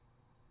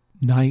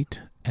Night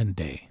and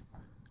Day,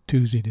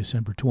 Tuesday,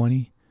 December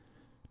 20,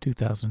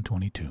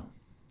 2022.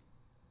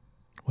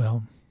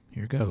 Well,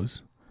 here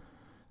goes.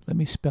 Let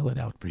me spell it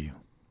out for you.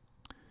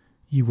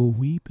 You will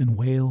weep and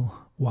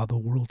wail while the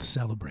world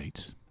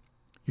celebrates.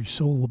 Your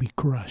soul will be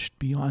crushed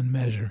beyond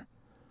measure,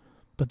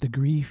 but the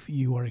grief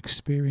you are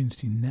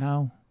experiencing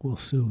now will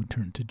soon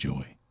turn to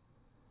joy.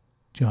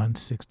 John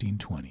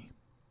 16:20.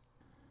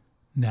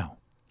 Now,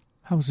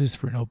 how's this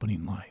for an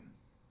opening line?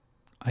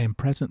 I am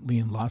presently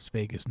in Las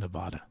Vegas,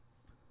 Nevada.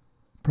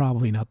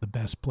 Probably not the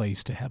best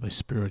place to have a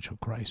spiritual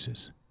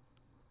crisis.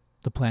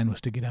 The plan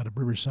was to get out of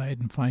Riverside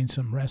and find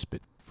some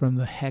respite from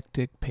the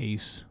hectic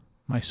pace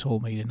my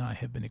soulmate and I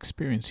have been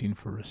experiencing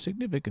for a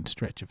significant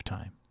stretch of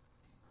time.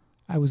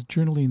 I was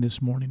journaling this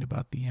morning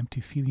about the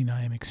empty feeling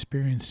I am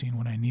experiencing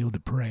when I kneel to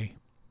pray.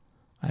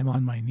 I am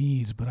on my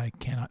knees, but I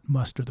cannot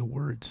muster the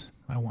words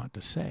I want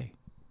to say.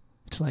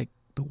 It's like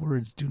the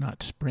words do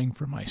not spring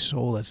from my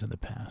soul as in the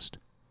past.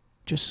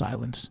 Just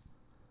silence.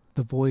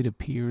 The void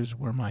appears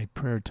where my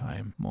prayer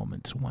time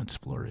moments once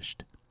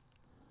flourished.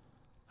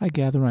 I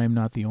gather I am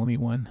not the only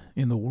one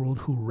in the world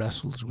who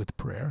wrestles with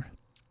prayer.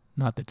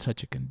 Not that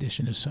such a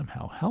condition is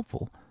somehow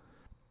helpful.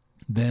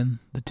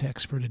 Then the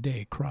text for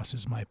today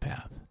crosses my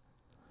path.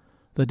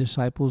 The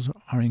disciples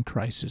are in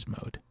crisis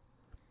mode.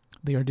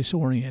 They are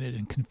disoriented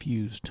and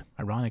confused.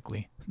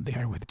 Ironically, they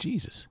are with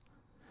Jesus.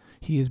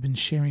 He has been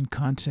sharing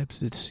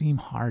concepts that seem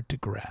hard to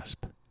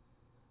grasp.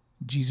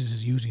 Jesus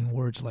is using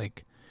words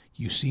like,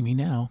 "You see me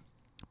now,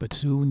 but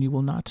soon you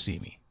will not see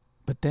me.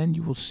 But then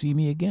you will see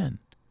me again."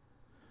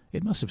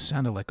 It must have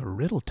sounded like a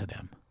riddle to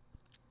them.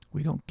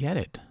 "We don't get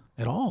it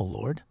at all,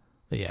 Lord,"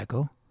 they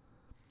echo.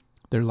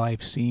 Their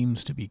life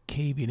seems to be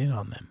caving in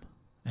on them,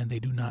 and they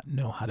do not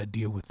know how to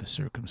deal with the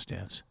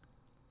circumstance.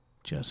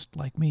 Just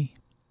like me.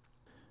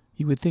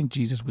 You would think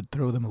Jesus would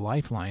throw them a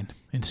lifeline.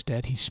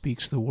 Instead, he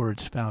speaks the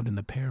words found in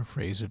the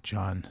paraphrase of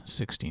John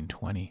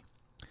 16:20.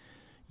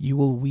 You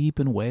will weep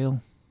and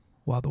wail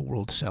while the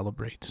world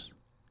celebrates.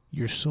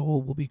 Your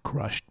soul will be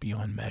crushed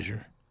beyond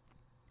measure.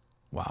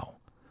 Wow.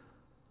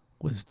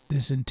 Was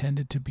this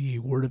intended to be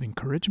a word of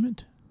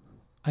encouragement?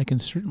 I can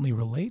certainly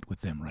relate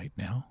with them right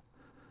now.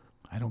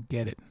 I don't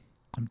get it.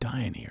 I'm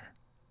dying here.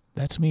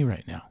 That's me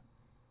right now,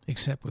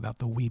 except without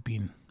the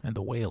weeping and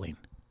the wailing.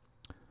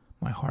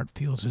 My heart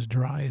feels as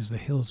dry as the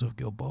hills of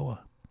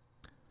Gilboa.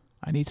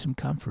 I need some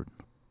comfort,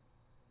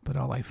 but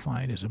all I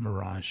find is a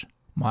mirage,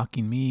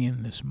 mocking me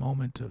in this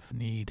moment of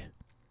need.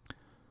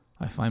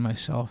 I find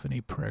myself in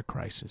a prayer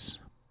crisis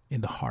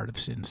in the heart of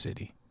Sin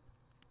City.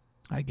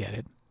 I get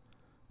it.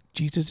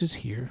 Jesus is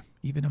here,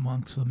 even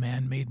amongst the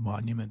man-made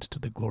monuments to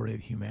the glory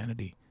of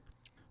humanity.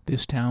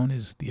 This town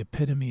is the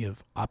epitome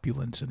of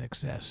opulence and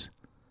excess.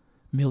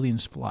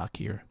 Millions flock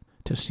here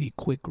to see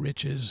quick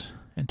riches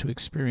and to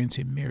experience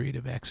a myriad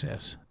of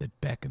excess that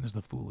beckons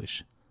the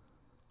foolish.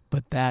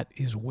 But that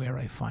is where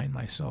I find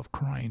myself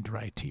crying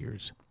dry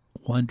tears,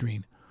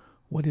 wondering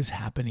what is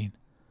happening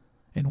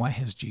and why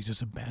has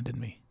Jesus abandoned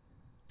me?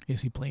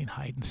 Is he playing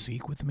hide and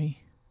seek with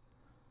me?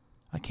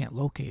 I can't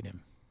locate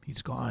him.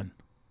 He's gone.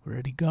 Where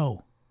did he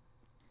go?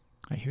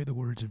 I hear the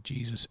words of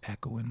Jesus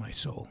echo in my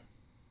soul.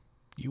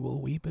 You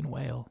will weep and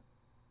wail.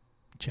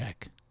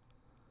 Check.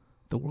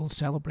 The world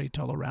celebrates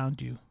all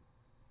around you.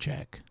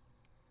 Check.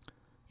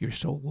 Your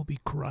soul will be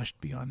crushed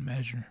beyond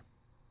measure.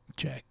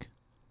 Check.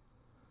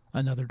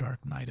 Another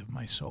dark night of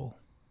my soul.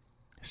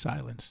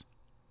 Silence.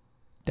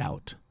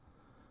 Doubt.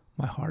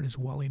 My heart is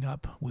welling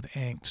up with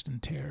angst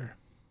and terror.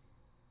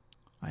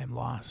 I am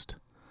lost.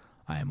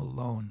 I am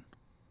alone.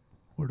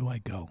 Where do I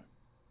go?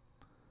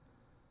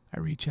 I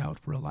reach out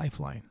for a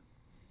lifeline,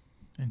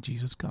 and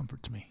Jesus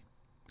comforts me.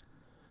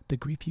 The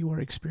grief you are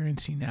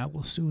experiencing now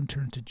will soon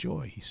turn to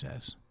joy, he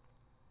says.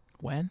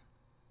 When?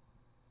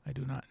 I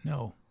do not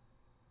know.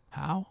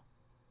 How?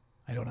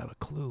 I don't have a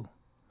clue.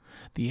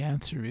 The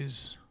answer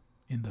is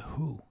in the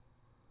who.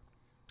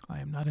 I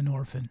am not an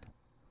orphan.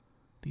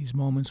 These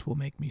moments will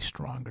make me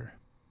stronger.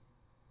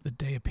 The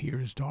day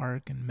appears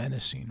dark and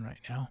menacing right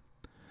now,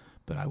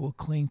 but I will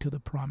cling to the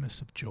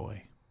promise of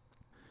joy.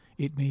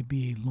 It may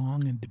be a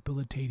long and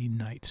debilitating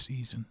night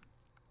season,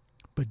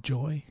 but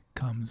joy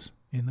comes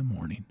in the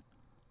morning,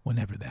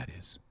 whenever that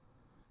is.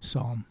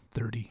 Psalm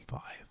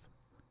 35.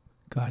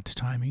 God's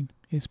timing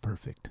is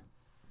perfect.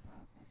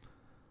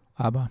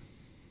 Abba,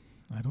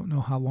 I don't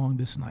know how long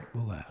this night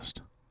will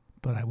last,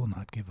 but I will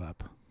not give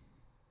up.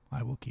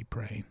 I will keep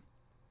praying.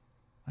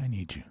 I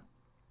need you.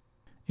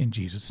 In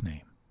Jesus'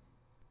 name,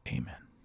 amen.